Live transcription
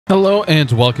Hello and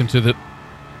welcome to the...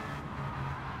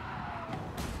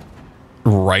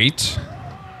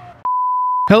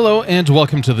 Hello and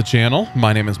welcome to the channel.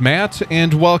 My name is Matt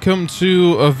and welcome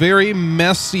to a very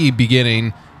messy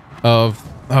beginning of...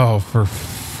 Oh, for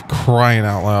crying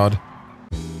out loud.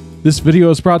 This video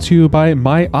is brought to you by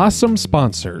my awesome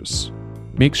sponsors.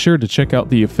 Make sure to check out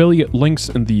the affiliate links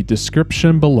in the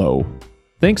description below.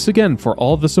 Thanks again for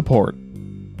all the support.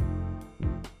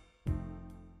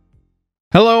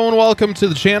 Hello and welcome to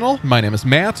the channel. My name is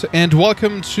Matt and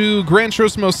welcome to Gran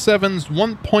Turismo 7's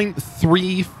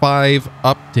 1.35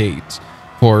 update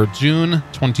for June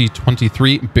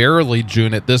 2023. Barely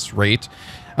June at this rate.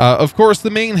 Of course, the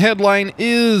main headline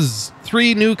is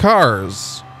 3 new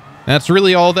cars. That's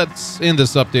really all that's in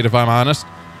this update, if I'm honest.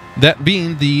 That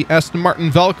being the Aston Martin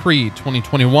Valkyrie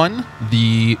 2021,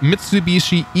 the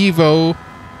Mitsubishi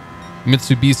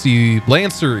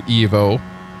Lancer Evo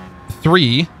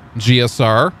 3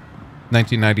 GSR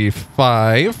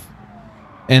 1995,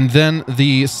 and then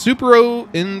the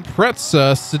Subaru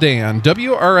Impreza sedan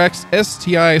WRX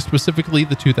STI, specifically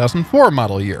the 2004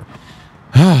 model year.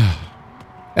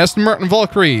 Aston Martin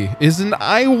Valkyrie is an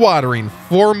eye-watering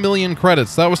 4 million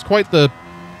credits. That was quite the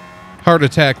heart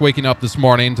attack waking up this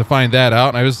morning to find that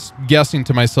out. I was guessing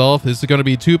to myself, is it going to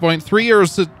be 2.3 or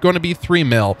is it going to be 3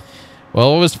 mil?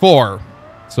 Well, it was 4.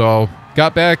 So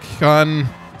got back on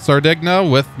Sardegna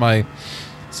with my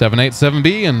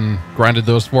 787B and grinded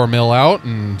those 4 mil out,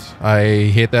 and I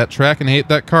hate that track and hate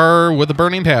that car with a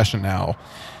burning passion now.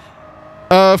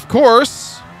 Of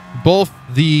course, both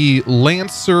the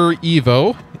Lancer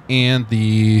Evo and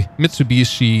the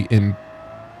Mitsubishi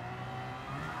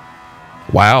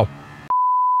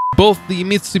Both the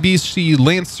Mitsubishi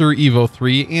Lancer Evo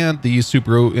 3 and the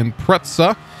Subaru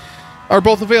Impreza are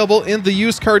both available in the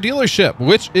used car dealership,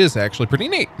 which is actually pretty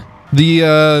neat. The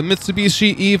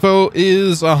Mitsubishi Evo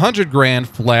is 100 grand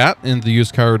flat in the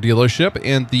used car dealership,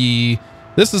 and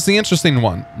this is the interesting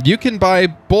one. You can buy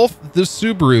both the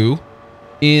Subaru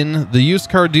in the used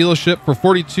car dealership for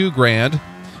 42 grand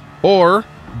or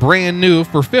brand new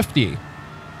for 50.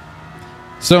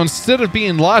 So instead of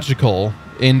being logical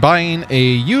in buying a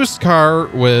used car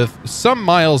with some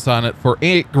miles on it for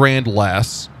 8 grand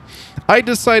less, I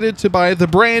decided to buy the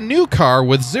brand new car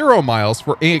with 0 miles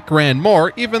for 8 grand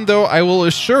more, even though I will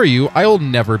assure you I will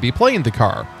never be playing the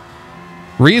car.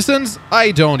 Reasons?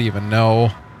 I don't even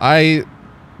know. I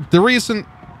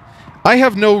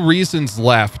have no reasons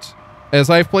left, as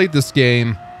I've played this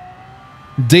game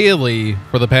daily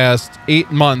for the past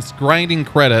 8 months, grinding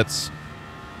credits,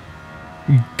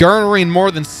 garnering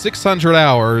more than 600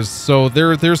 hours, so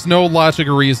there's no logic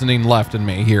or reasoning left in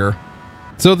me here.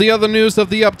 So the other news of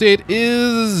the update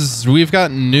is we've got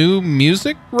new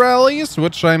music rallies,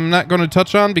 which I'm not going to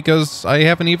touch on because I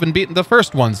haven't even beaten the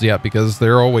first ones yet because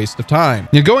they're a waste of time.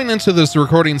 Now, going into this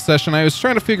recording session, I was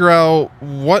trying to figure out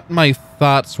what my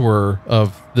thoughts were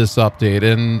of this update,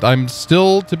 and I'm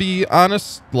still, to be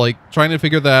honest, like trying to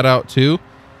figure that out too.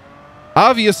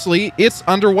 Obviously, it's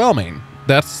underwhelming.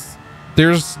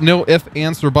 There's no ifs,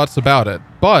 ands, or buts about it,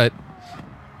 but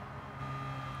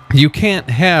you can't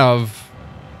have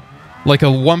like a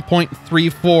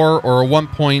 1.34 or a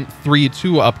 1.32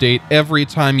 update every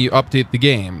time you update the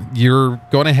game. You're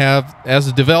going to have, as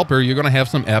a developer, you're going to have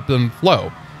some ebb and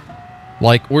flow.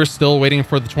 Like, we're still waiting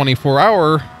for the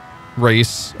 24-hour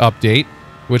race update,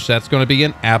 which that's going to be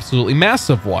an absolutely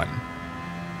massive one.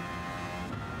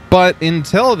 But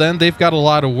until then, they've got a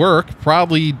lot of work,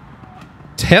 probably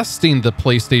testing the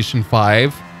PlayStation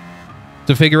 5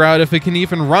 to figure out if it can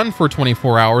even run for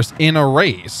 24 hours in a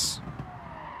race.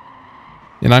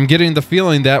 And I'm getting the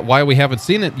feeling that why we haven't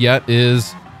seen it yet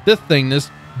is this thing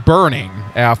is burning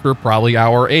after probably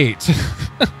hour 8.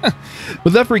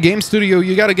 With every game studio,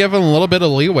 you got to give them a little bit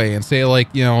of leeway and say, like,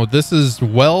 you know, this is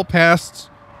well past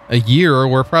a year.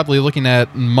 We're probably looking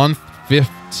at month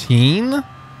 15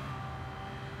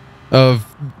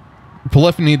 of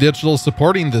Polyphony Digital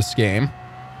supporting this game.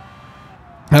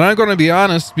 And I'm going to be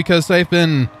honest, because I've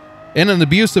been in an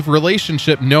abusive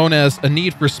relationship known as a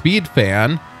Need for Speed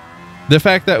fan, the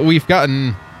fact that we've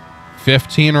gotten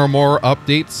 15 or more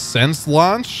updates since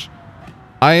launch,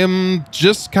 I am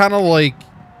just kind of like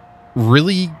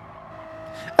really,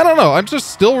 I don't know, I'm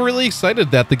just still really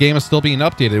excited that the game is still being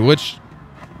updated, which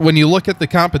when you look at the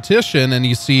competition and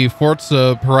you see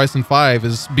Forza Horizon 5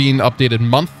 is being updated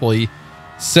monthly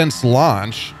since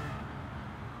launch,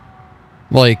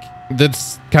 like,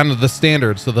 that's kind of the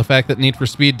standard. So the fact that Need for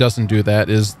Speed doesn't do that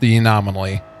is the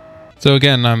anomaly. So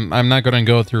again, I'm not going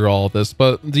to go through all of this,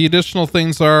 but the additional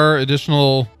things are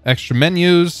additional extra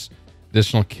menus,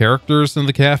 additional characters in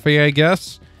the cafe, I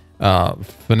guess.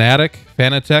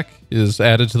 Fanatec is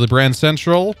added to the brand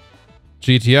central.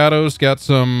 GTAuto's got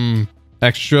some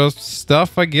extra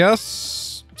stuff, I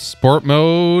guess. Sport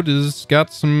mode has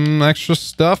got some extra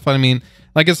stuff. I mean,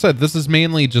 like I said, this is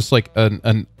mainly just like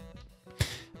a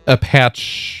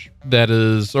patch that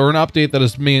is, or an update that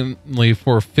is mainly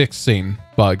for fixing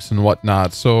bugs and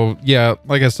whatnot. So yeah,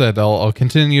 like I said, I'll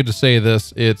continue to say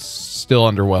this, it's still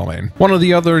underwhelming. One of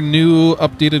the other new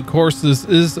updated courses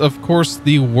is, of course,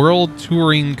 the World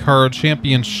Touring Car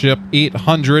Championship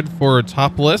 800 for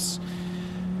topless.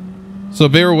 So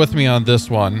bear with me on this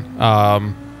one.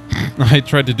 I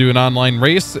tried to do an online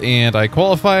race and I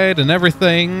qualified and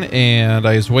everything, and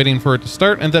I was waiting for it to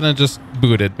start, and then it just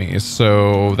booted me.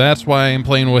 So that's why I'm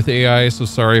playing with AI. So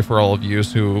sorry for all of you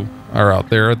who are out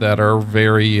there that are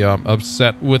very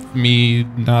upset with me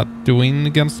not doing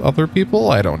against other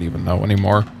people. I don't even know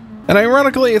anymore. And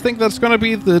ironically, I think that's going to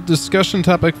be the discussion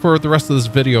topic for the rest of this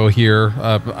video here.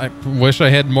 I wish I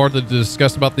had more to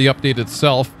discuss about the update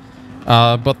itself.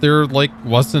 But there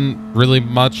wasn't really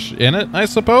much in it, I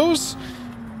suppose.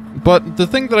 But the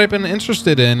thing that I've been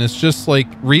interested in is just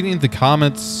reading the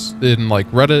comments in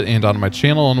Reddit and on my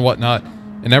channel and whatnot,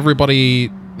 and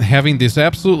everybody having these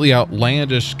absolutely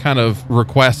outlandish kind of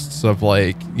requests of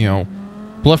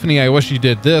Polyphony, I wish you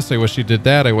did this, I wish you did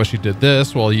that, I wish you did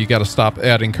this. Well, you got to stop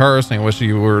adding cars, and I wish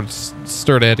you would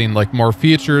start adding more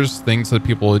features, things that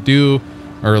people would do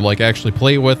or actually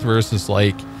play with, versus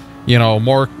more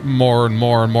and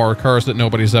more cars that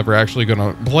nobody's ever actually going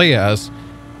to play as.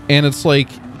 And it's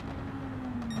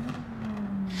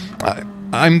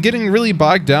I'm getting really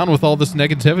bogged down with all this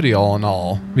negativity all in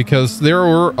all, because there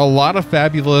were a lot of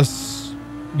fabulous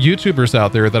YouTubers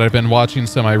out there that I've been watching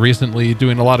semi-recently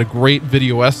doing a lot of great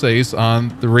video essays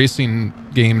on the racing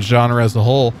game genre as a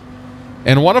whole.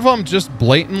 And one of them just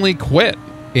blatantly quit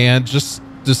and just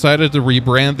decided to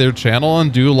rebrand their channel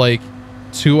and do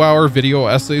 2-hour video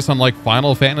essays on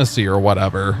Final Fantasy or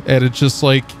whatever. And it's just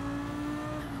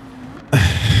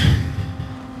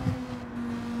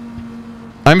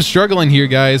I'm struggling here,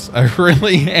 guys. I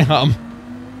really am.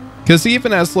 Because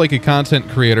even as a content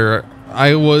creator,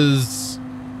 I was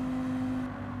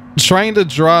trying to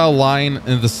draw a line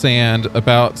in the sand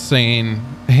about saying,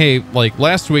 hey,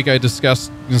 last week I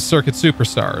discussed Circuit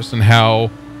Superstars and how,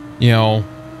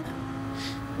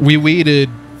 we waited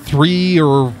 3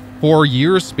 or 4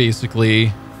 years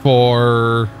basically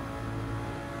for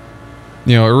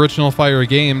Original Fire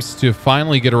Games to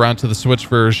finally get around to the Switch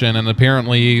version, and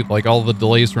apparently all the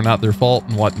delays were not their fault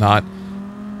and whatnot.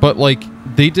 But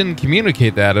they didn't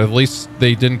communicate that, at least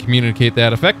they didn't communicate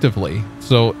that effectively.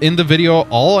 So in the video,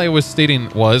 all I was stating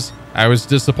was I was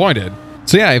disappointed.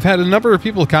 So yeah, I've had a number of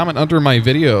people comment under my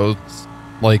videos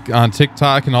on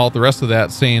TikTok and all the rest of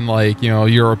that, saying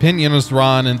your opinion is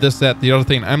wrong and this, that, the other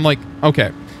thing. I'm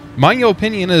okay. My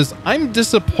opinion is I'm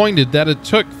disappointed that it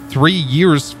took 3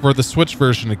 years for the Switch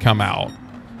version to come out.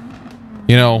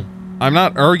 I'm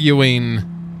not arguing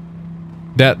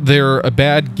that they're a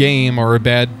bad game or a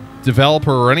bad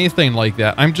developer or anything like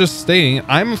that. I'm just stating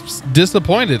I'm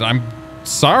disappointed. I'm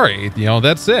sorry.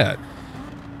 That's it.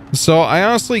 So I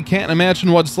honestly can't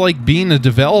imagine what it's like being a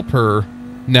developer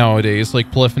nowadays,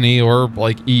 like Polyphony or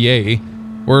EA,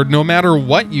 where no matter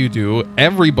what you do,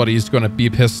 everybody's going to be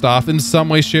pissed off in some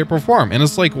way, shape, or form. And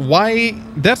it's why?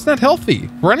 That's not healthy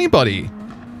for anybody.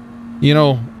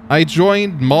 I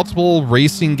joined multiple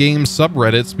racing game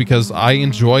subreddits because I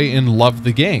enjoy and love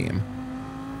the game.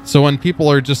 So when people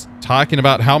are just talking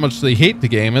about how much they hate the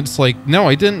game, it's no,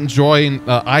 I didn't join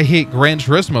I hate Gran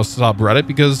Turismo subreddit,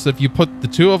 because if you put the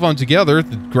two of them together,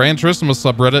 the Gran Turismo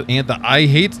subreddit and the I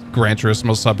hate Gran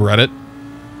Turismo subreddit,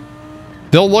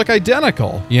 they'll look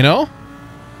identical,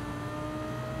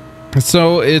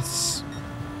 So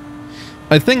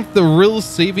I think the real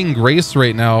saving grace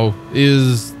right now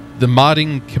is the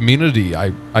modding community,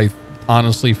 I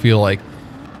honestly feel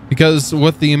because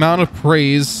with the amount of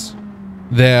praise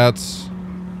that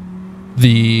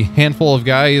the handful of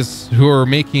guys who are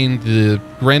making the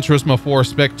Gran Turismo 4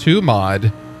 Spec 2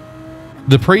 mod,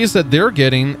 the praise that they're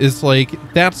getting is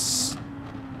that's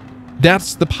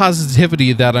the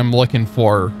positivity that I'm looking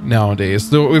for nowadays.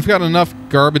 So we've got enough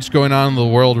garbage going on in the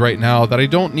world right now that I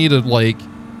don't need to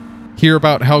hear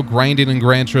about how grinding in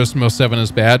Gran Turismo 7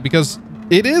 is bad, because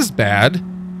it is bad.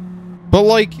 But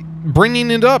bringing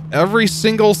it up every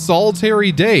single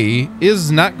solitary day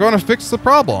is not going to fix the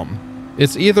problem.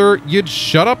 It's either you'd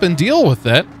shut up and deal with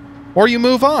it, or you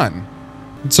move on.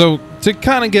 So to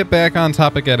kind of get back on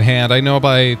topic at hand, I know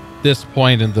by this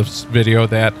point in this video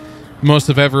that most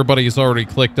of everybody's already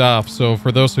clicked off. So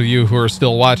for those of you who are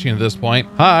still watching at this point,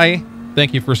 hi,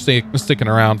 thank you for sticking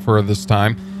around for this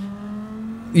time.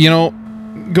 you know,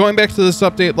 going back to this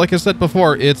update, like I said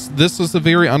before, this is a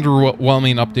very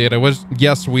underwhelming update.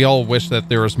 Yes, we all wish that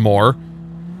there was more,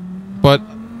 but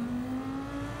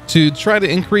to try to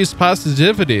increase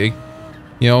positivity,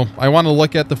 you know, I want to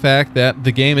look at the fact that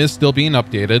the game is still being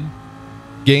updated.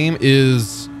 Game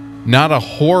is not a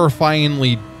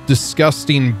horrifyingly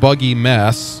disgusting, buggy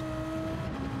mess.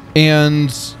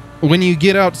 And when you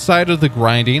get outside of the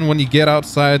grinding, when you get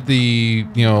outside the,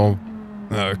 you know,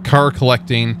 car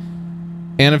collecting,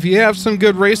 and if you have some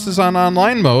good races on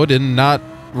online mode and not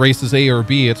races A or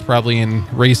B, it's probably in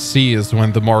race C is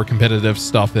when the more competitive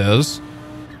stuff is,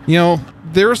 you know,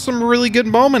 there are some really good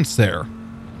moments there.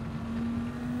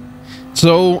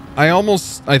 So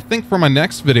I think for my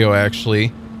next video,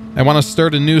 actually, I want to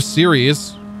start a new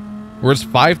series where it's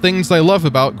 5 things I love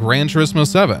about Gran Turismo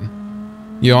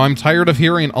 7. You know, I'm tired of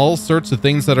hearing all sorts of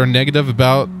things that are negative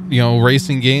about, you know,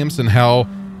 racing games, and how,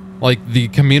 like, the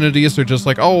communities are just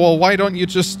like, oh, well, why don't you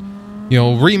just, you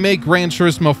know, remake Gran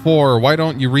Turismo 4? Why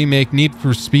don't you remake Need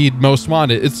for Speed Most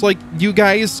Wanted? It's like, you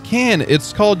guys can.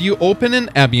 It's called, you open an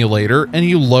emulator and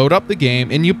you load up the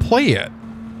game and you play it.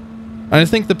 And I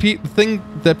think the thing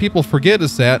that people forget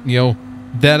is that, you know,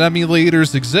 that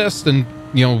emulators exist, and,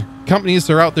 you know, companies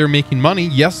are out there making money.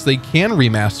 Yes, they can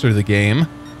remaster the game,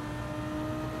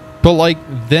 but, like,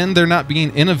 then they're not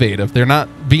being innovative. They're not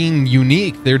being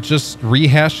unique. They're just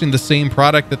rehashing the same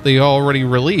product that they already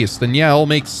released. And yeah, it'll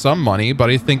make some money, but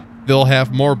I think they'll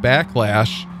have more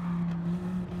backlash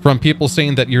from people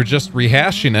saying that you're just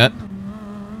rehashing it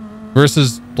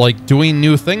versus, like, doing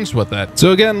new things with it.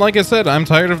 So again, like I said, I'm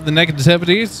tired of the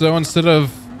negativity. So instead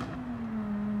of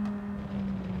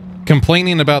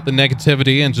complaining about the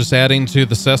negativity and just adding to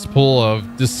the cesspool of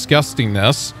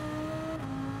disgustingness,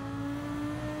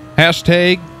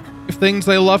 hashtag things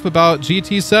I love about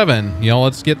GT7. You know,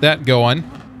 let's get that going.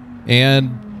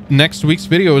 And next week's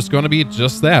video is going to be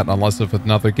just that, unless if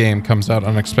another game comes out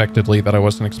unexpectedly that I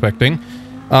wasn't expecting.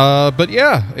 But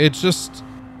yeah, it's just,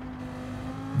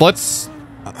 let's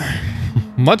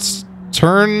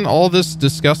turn all this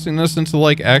disgustingness into,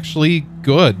 like, actually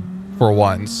good for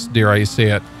once, dare I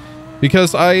say it.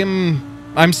 Because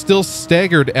I'm still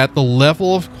staggered at the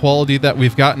level of quality that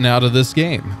we've gotten out of this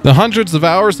game. The hundreds of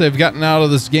hours they've gotten out of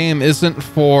this game isn't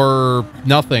for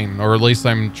nothing, or at least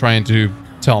I'm trying to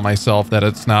tell myself that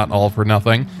it's not all for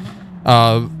nothing.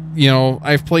 You know,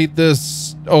 I've played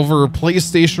this over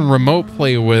PlayStation Remote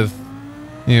Play with,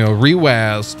 you know,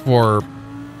 Rewazed for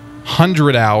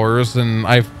 100 hours, and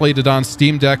I've played it on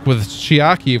Steam Deck with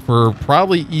Chiaki for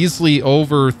probably easily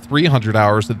over 300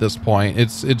 hours at this point.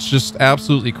 It's just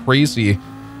absolutely crazy,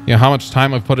 you know, how much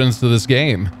time I've put into this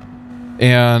game.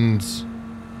 And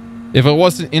if it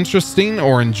wasn't interesting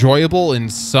or enjoyable in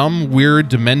some weird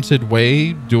demented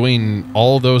way doing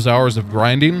all those hours of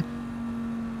grinding,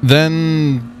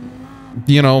 then,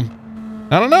 you know,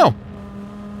 I don't know.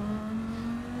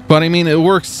 But I mean, it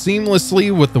works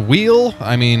seamlessly with the wheel.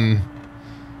 I mean,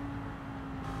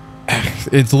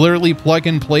 it's literally plug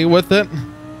and play with it.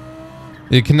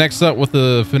 It connects up with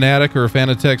the Fanatec or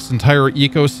Fanatec's entire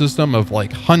ecosystem of,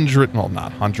 like, well,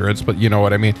 not hundreds, but you know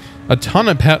what I mean. A ton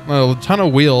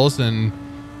of wheels, and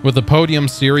with the Podium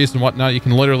series and whatnot, you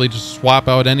can literally just swap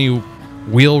out any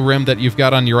wheel rim that you've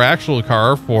got on your actual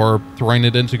car for throwing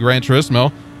it into Gran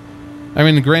Turismo. I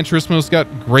mean, Gran Turismo's got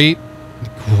great,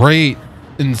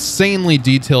 insanely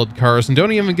detailed cars, and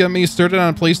don't even get me started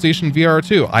on PlayStation VR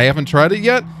 2. I haven't tried it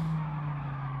yet,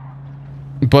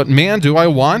 but man, do I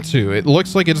want to. It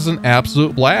looks like it is an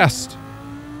absolute blast.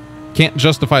 Can't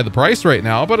justify the price right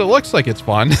now, but it looks like it's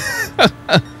fun.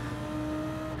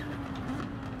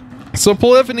 So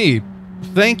Polyphony,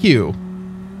 thank you.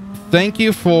 Thank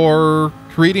you for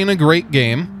creating a great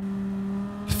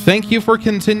game. Thank you for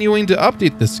continuing to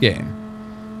update this game.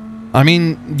 I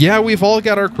mean, yeah, we've all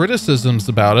got our criticisms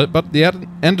about it, but at the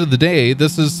end of the day,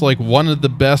 this is, like, one of the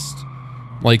best,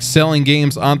 like, selling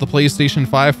games on the PlayStation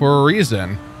 5 for a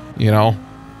reason, you know?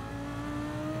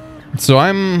 So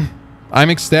I'm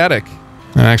ecstatic.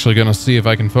 I'm actually going to see if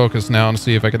I can focus now and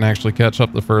see if I can actually catch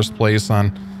up the first place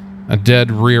on a dead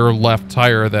rear left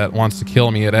tire that wants to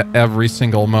kill me at every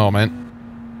single moment.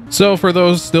 So for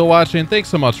those still watching, thanks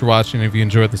so much for watching. If you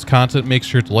enjoyed this content, make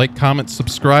sure to like, comment,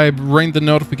 subscribe, ring the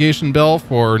notification bell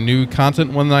for new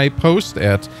content when I post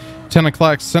at 10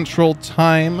 o'clock Central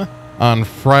Time on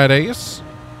Fridays.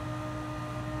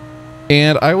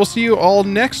 And I will see you all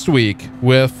next week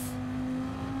with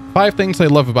 5 things I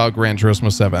love about Gran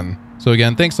Turismo 7. So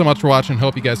again, thanks so much for watching.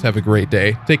 Hope you guys have a great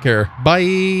day. Take care.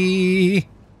 Bye!